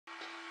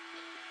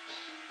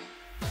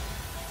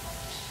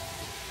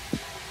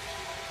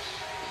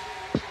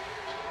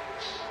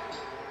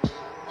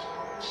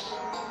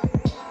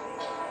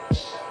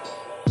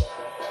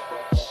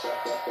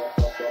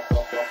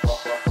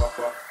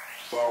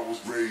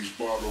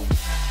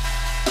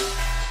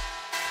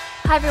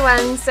Hi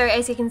everyone, so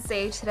as you can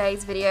see,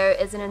 today's video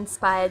is an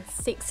inspired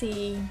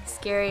sexy,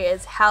 scary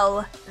as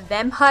hell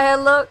vampire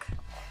look.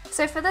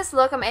 So for this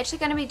look, I'm actually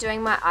going to be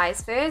doing my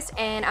eyes first,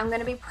 and I'm going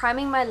to be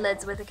priming my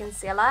lids with a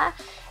concealer,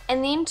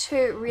 and then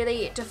to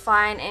really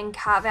define and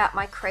carve out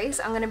my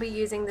crease, I'm going to be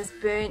using this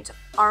burnt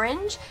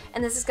orange,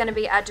 and this is going to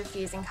be our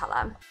diffusing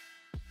colour.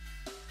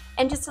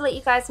 And just to let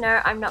you guys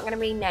know, I'm not going to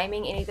be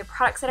naming any of the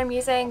products that I'm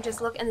using,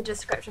 just look in the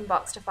description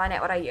box to find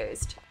out what I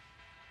used.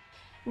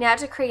 Now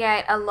to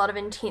create a lot of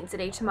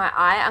intensity to my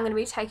eye, I'm going to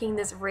be taking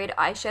this red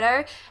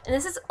eyeshadow, and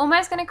this is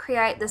almost going to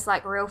create this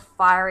like real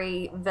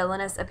fiery,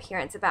 villainous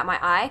appearance about my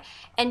eye,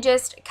 and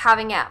just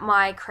carving out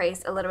my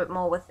crease a little bit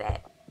more with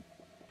that.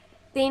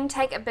 Then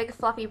take a big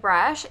fluffy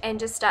brush and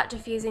just start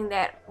diffusing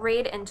that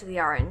red into the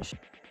orange.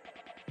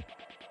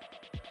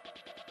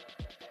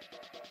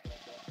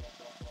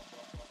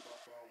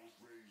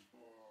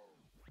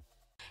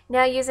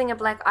 Now using a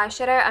black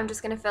eyeshadow, I'm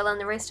just going to fill in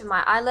the rest of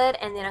my eyelid,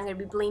 and then I'm going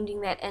to be blending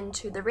that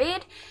into the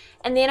red,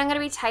 and then I'm going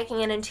to be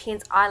taking an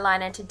intense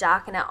eyeliner to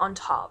darken it on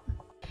top.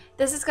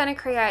 This is going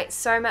to create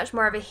so much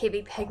more of a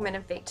heavy pigment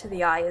effect to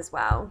the eye as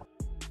well.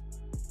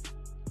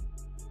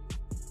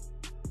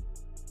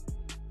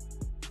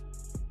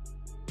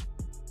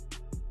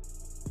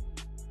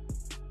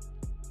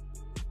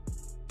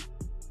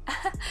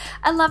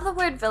 I love the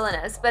word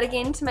villainous, but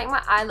again, to make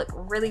my eye look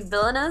really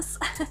villainous,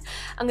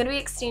 I'm going to be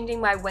extending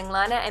my wing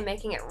liner and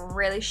making it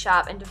really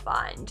sharp and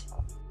defined.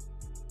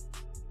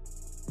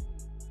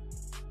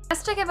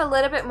 Just to give a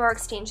little bit more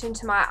extension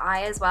to my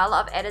eye as well,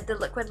 I've added the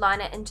liquid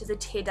liner into the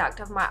tear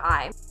duct of my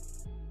eye.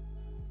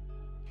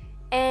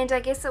 And I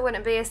guess it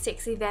wouldn't be a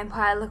sexy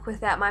vampire look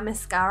without my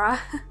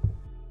mascara.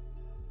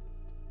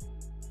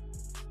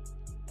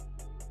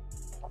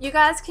 You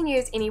guys can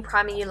use any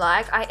primer you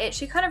like. I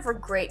actually kind of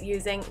regret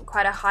using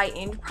quite a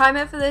high-end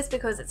primer for this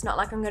because it's not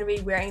like I'm going to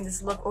be wearing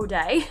this look all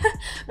day.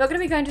 I'm not going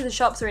to be going to the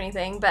shops or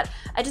anything, but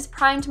I just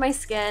primed my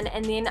skin,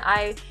 and then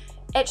I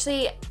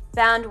actually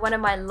found one of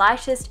my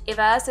lightest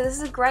ever. So this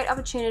is a great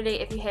opportunity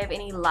if you have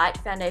any light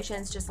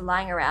foundations just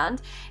lying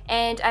around,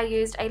 and I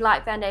used a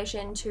light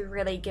foundation to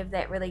really give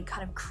that really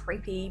kind of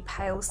creepy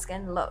pale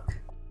skin look.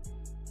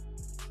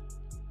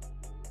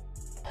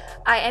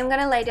 I am going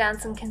to lay down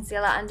some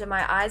concealer under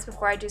my eyes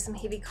before I do some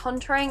heavy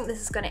contouring.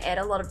 This is going to add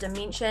a lot of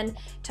dimension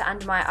to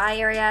under my eye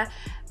area,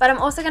 but I'm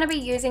also going to be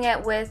using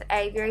it with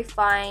a very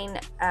fine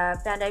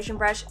foundation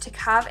brush to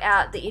carve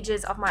out the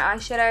edges of my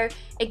eyeshadow.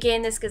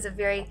 Again, this gives a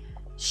very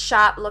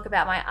sharp look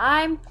about my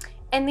eye.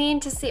 And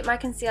then to set my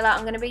concealer,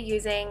 I'm going to be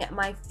using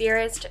my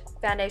fairest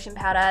foundation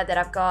powder that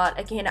I've got.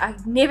 Again, I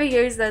never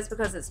use this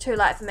because it's too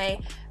light for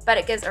me, but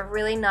it gives a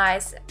really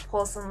nice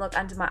porcelain look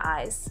under my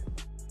eyes.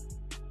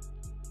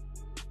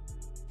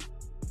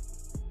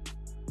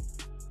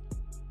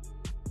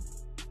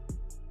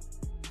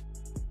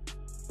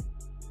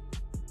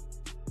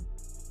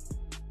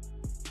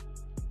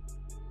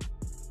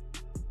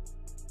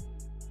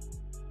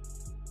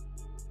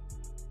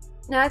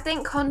 Now I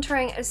think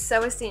contouring is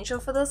so essential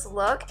for this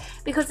look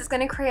because it's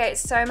going to create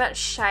so much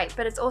shape,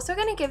 but it's also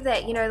going to give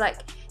that, you know, like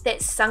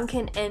that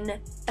sunken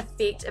in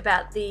effect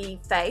about the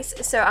face.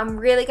 So I'm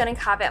really going to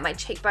carve out my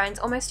cheekbones,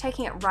 almost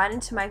taking it right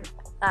into my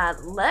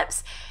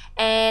lips,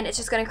 and it's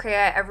just going to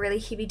create a really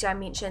heavy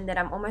dimension that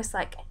I'm almost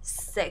like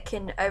sick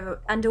and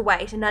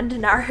underweight and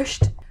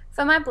undernourished.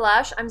 For my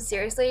blush, I'm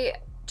seriously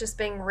just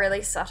being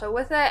really subtle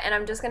with it, and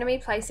I'm just going to be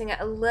placing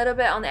it a little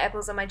bit on the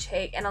apples of my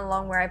cheek and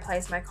along where I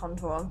place my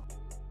contour.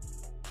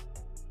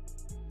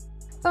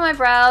 For my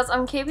brows,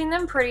 I'm keeping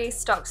them pretty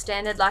stock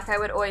standard like I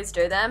would always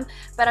do them,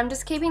 but I'm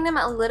just keeping them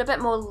a little bit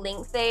more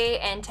lengthy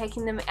and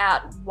taking them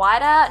out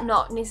wider,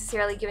 not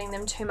necessarily giving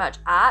them too much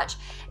arch,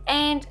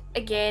 and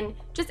again,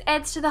 just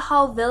adds to the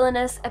whole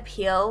villainous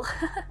appeal.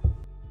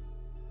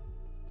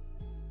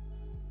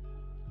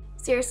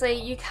 Seriously,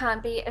 you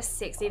can't be a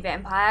sexy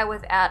vampire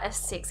without a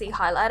sexy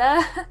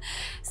highlighter.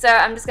 So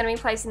I'm just going to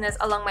be placing this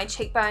along my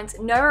cheekbones,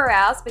 nowhere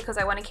else, because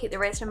I want to keep the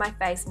rest of my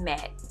face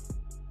matte.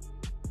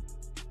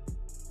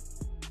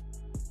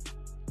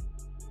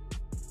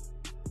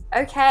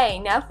 Okay,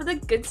 now for the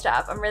good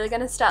stuff. I'm really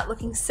going to start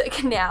looking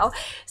sick now.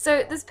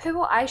 So this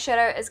purple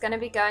eyeshadow is going to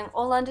be going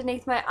all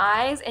underneath my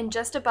eyes and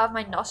just above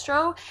my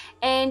nostril,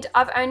 and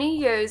I've only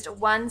used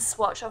one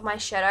swatch of my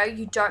shadow.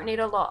 You don't need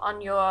a lot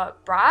on your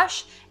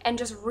brush, and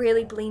just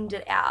really blend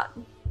it out.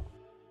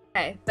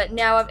 Okay, but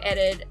now I've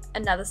added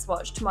another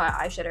swatch to my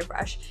eyeshadow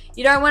brush.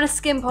 You don't want to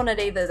skimp on it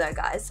either though,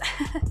 guys.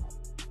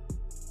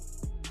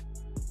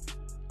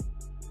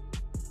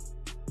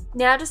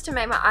 Now, just to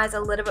make my eyes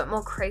a little bit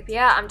more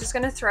creepier, I'm just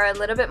going to throw a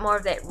little bit more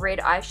of that red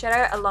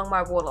eyeshadow along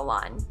my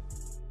waterline.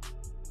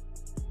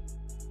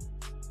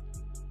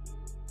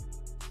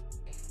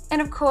 And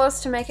of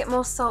course, to make it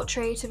more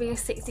sultry, to be a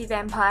sexy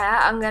vampire,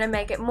 I'm going to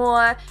make it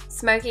more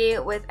smoky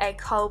with a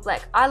Khol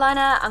black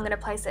eyeliner. I'm going to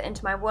place it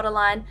into my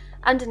waterline,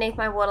 underneath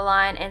my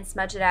waterline, and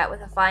smudge it out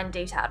with a fine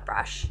detailed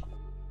brush.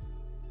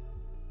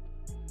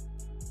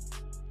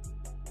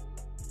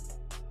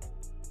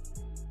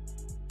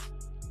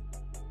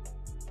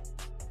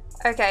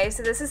 Okay,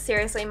 so this is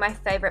seriously my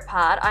favorite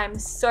part. I'm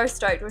so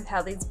stoked with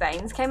how these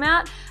veins came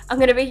out. I'm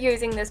going to be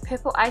using this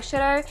purple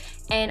eyeshadow,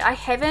 and I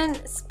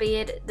haven't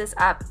speed this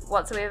up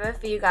whatsoever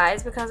for you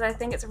guys because I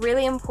think it's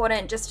really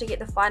important just to get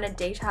the finer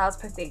details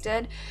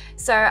perfected.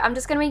 So I'm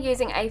just going to be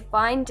using a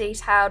fine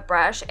detailed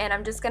brush, and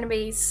I'm just going to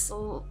be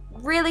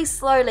really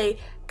slowly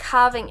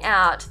carving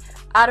out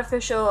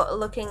artificial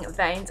looking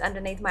veins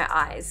underneath my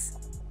eyes.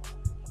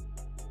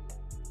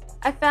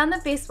 I found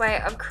the best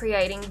way of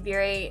creating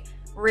very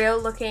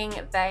real looking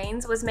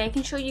veins was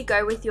making sure you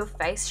go with your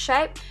face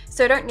shape,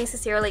 so don't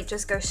necessarily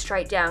just go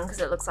straight down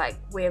because it looks like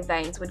where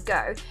veins would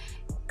go.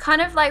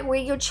 Kind of like where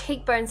your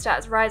cheekbone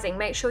starts rising,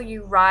 make sure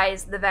you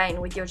rise the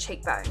vein with your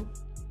cheekbone.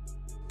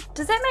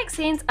 Does that make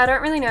sense? I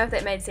don't really know if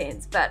that made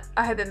sense, but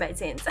I hope it made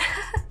sense.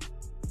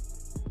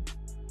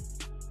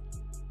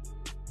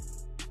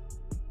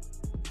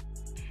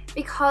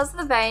 Because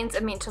the veins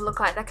are meant to look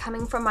like they're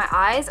coming from my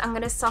eyes, I'm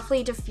going to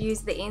softly diffuse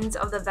the ends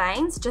of the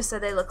veins just so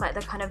they look like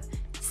they're kind of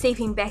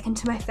seeping back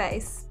into my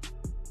face.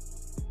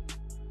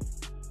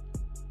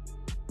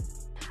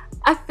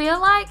 I feel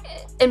like,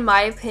 in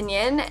my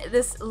opinion,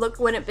 this look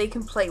wouldn't be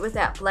complete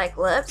without black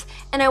lips,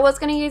 and I was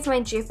going to use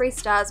my Jeffree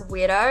Star's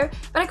Weirdo,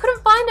 but I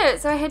couldn't find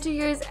it, so I had to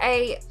use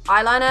a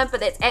eyeliner, but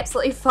that's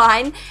absolutely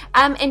fine.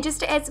 And just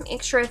to add some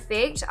extra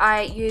effect,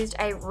 I used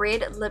a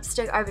red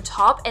lipstick over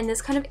top, and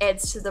this kind of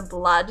adds to the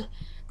blood,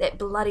 that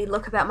bloody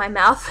look about my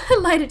mouth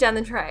later down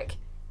the track.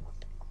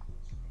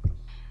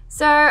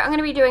 So I'm going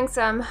to be doing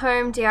some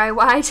home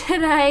DIY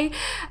today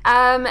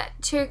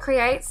to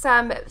create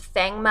some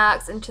fang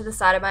marks into the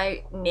side of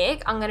my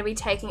neck. I'm going to be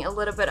taking a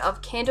little bit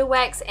of candle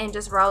wax and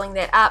just rolling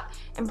that up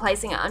and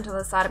placing it onto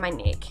the side of my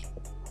neck.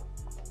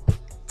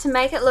 To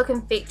make it look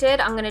infected,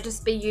 I'm going to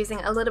just be using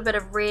a little bit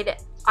of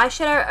red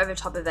eyeshadow over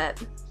top of it.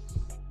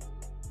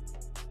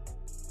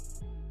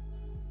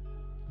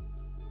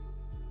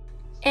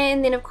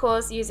 And then of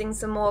course, using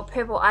some more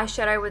purple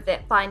eyeshadow with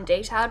that fine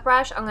detailed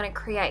brush, I'm going to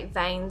create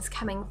veins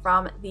coming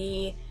from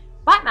the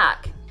bite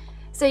mark.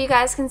 So you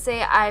guys can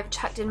see I've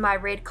chucked in my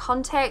red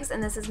contacts,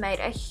 and this has made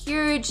a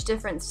huge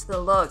difference to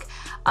the look.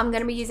 I'm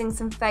going to be using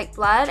some fake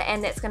blood,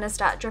 and that's going to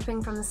start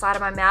dripping from the side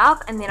of my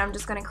mouth, and then I'm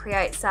just going to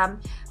create some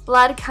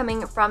blood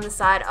coming from the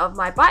side of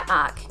my bite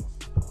mark.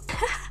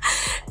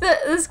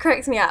 This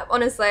cracks me up,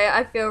 honestly.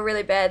 I feel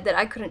really bad that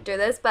I couldn't do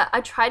this, but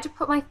I tried to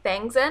put my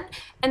fangs in,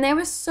 and they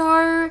were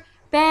so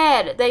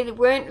bad. They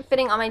weren't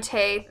fitting on my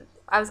teeth.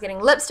 I was getting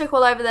lipstick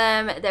all over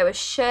them. They were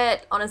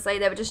shit. Honestly,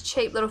 they were just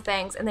cheap little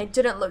fangs and they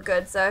didn't look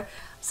good. So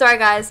sorry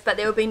guys, but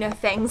there will be no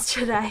fangs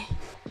today.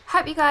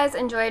 Hope you guys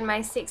enjoyed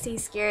my sexy,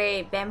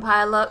 scary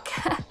vampire look.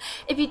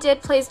 If you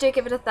did, please do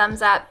give it a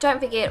thumbs up. Don't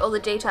forget, all the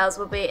details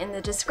will be in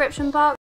the description box.